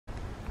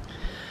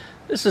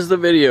This is the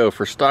video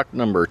for stock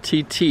number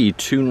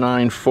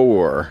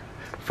TT294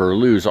 for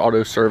Lews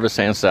Auto Service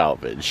and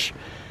Salvage.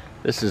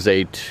 This is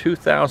a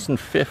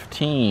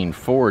 2015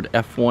 Ford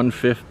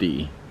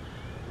F150.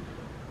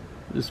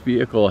 This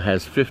vehicle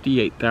has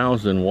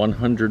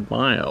 58,100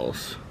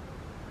 miles.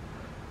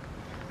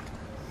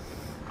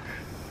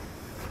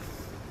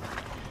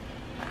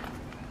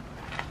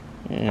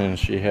 And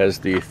she has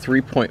the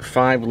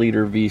 3.5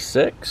 liter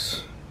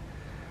V6,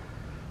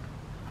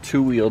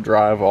 two-wheel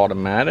drive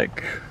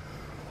automatic.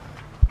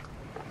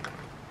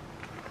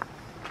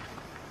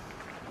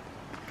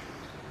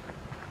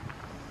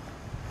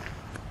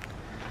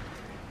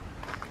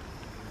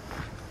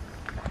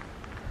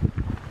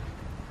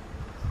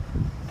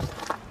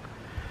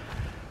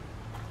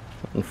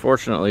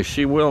 Unfortunately,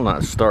 she will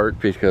not start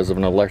because of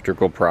an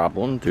electrical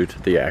problem due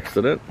to the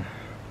accident.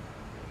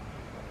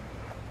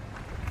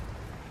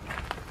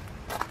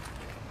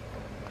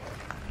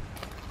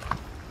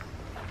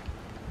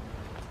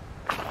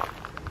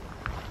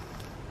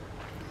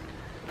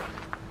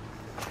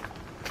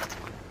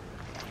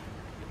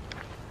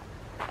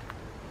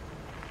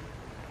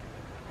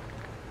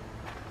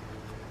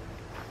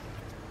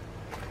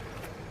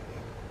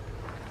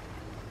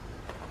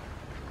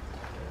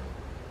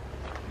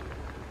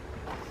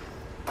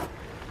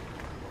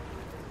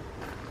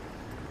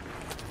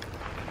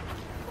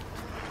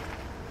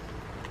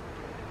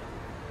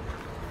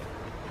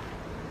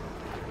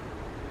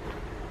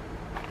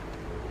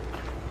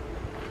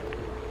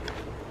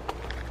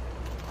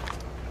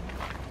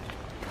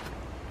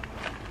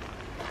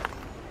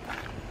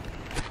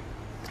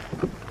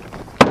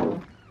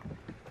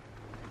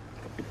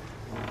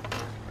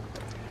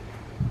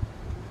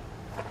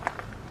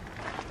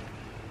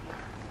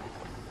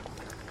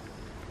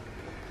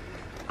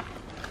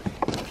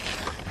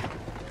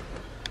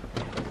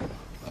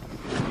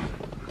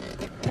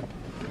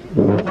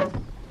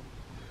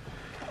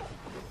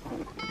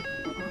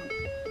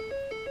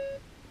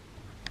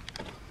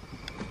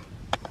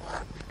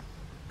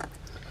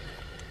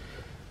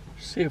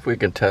 See if we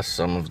can test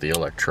some of the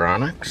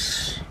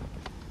electronics.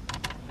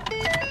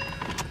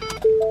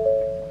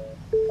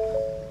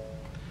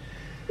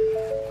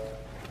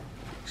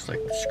 Looks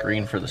like the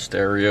screen for the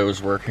stereo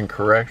is working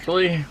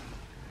correctly.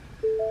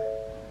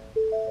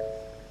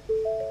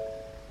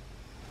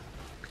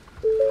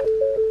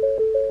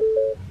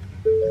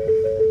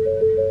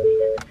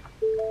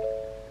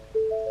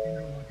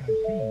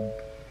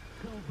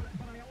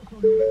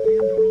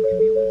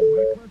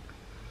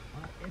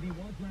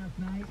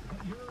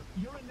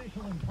 Your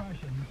initial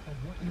impression of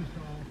what you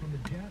saw from the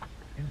Jets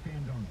and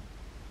Sandona.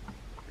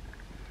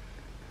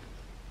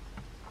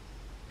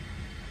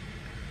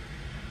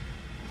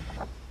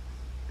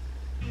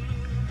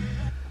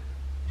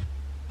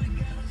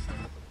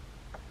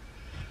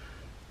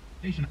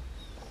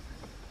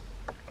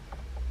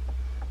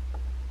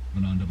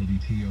 On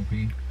WTOP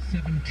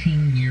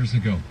 17 years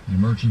ago,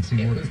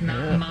 emergency order.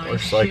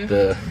 Looks like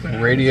the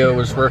radio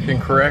is working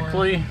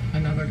correctly.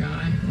 Another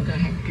guy. Look, I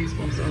have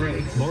goosebumps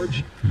already.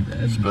 Large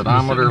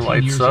speedometer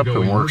lights up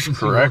and works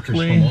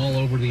correctly. From all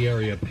over the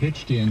area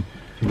pitched in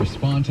to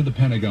respond to the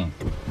Pentagon.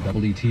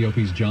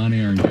 WTOP's John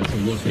Aaron gets a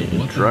look at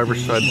what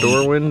driver's side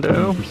door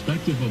window.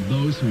 Perspective of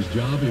those whose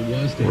job it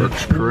was to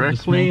works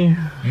correctly.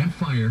 And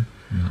fire.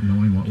 Not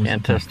knowing what was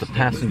can't test the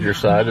passenger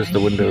side as the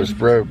window is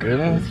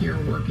broken.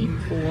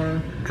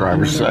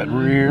 Driver's side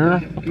rear.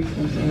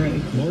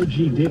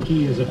 Margie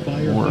Dickey is a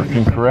firefighter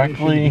working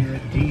correctly.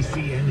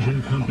 DC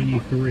Engine Company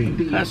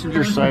 3.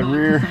 Passenger side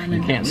rear,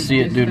 you can't see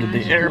it due to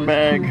the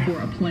airbag,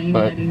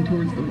 but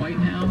towards the White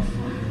House,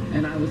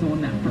 and I was on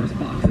that first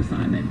box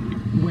assignment.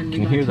 You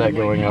can hear that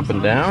going up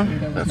and down.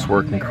 That's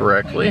working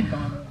correctly.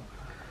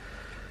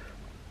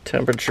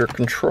 Temperature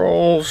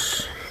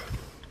controls.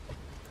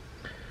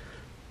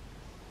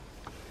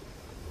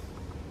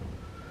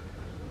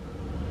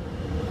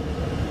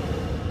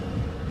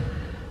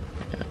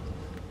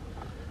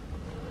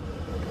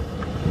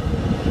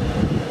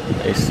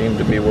 They seem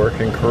to be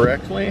working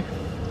correctly.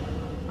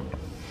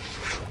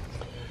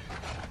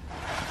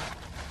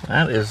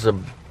 That is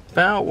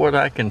about what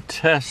I can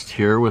test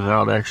here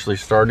without actually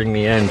starting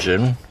the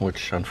engine,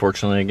 which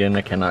unfortunately again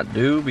I cannot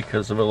do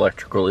because of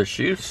electrical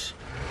issues.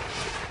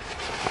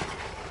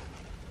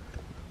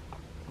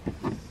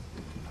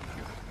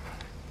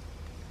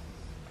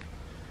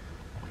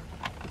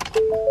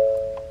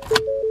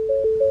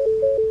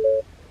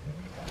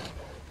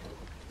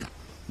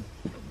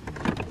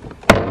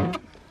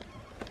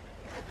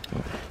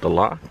 The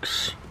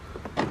locks.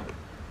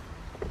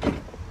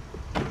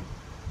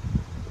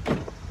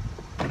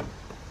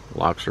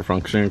 Locks are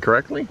functioning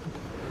correctly.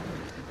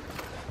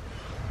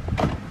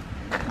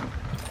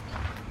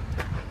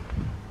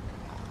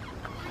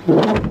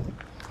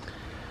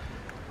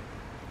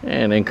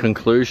 And in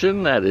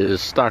conclusion, that is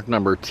stock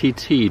number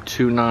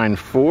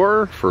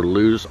TT294 for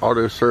Lews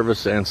Auto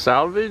Service and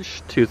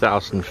Salvage,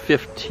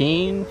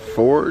 2015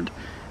 Ford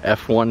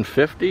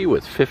F150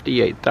 with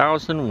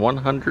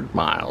 58,100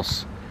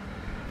 miles.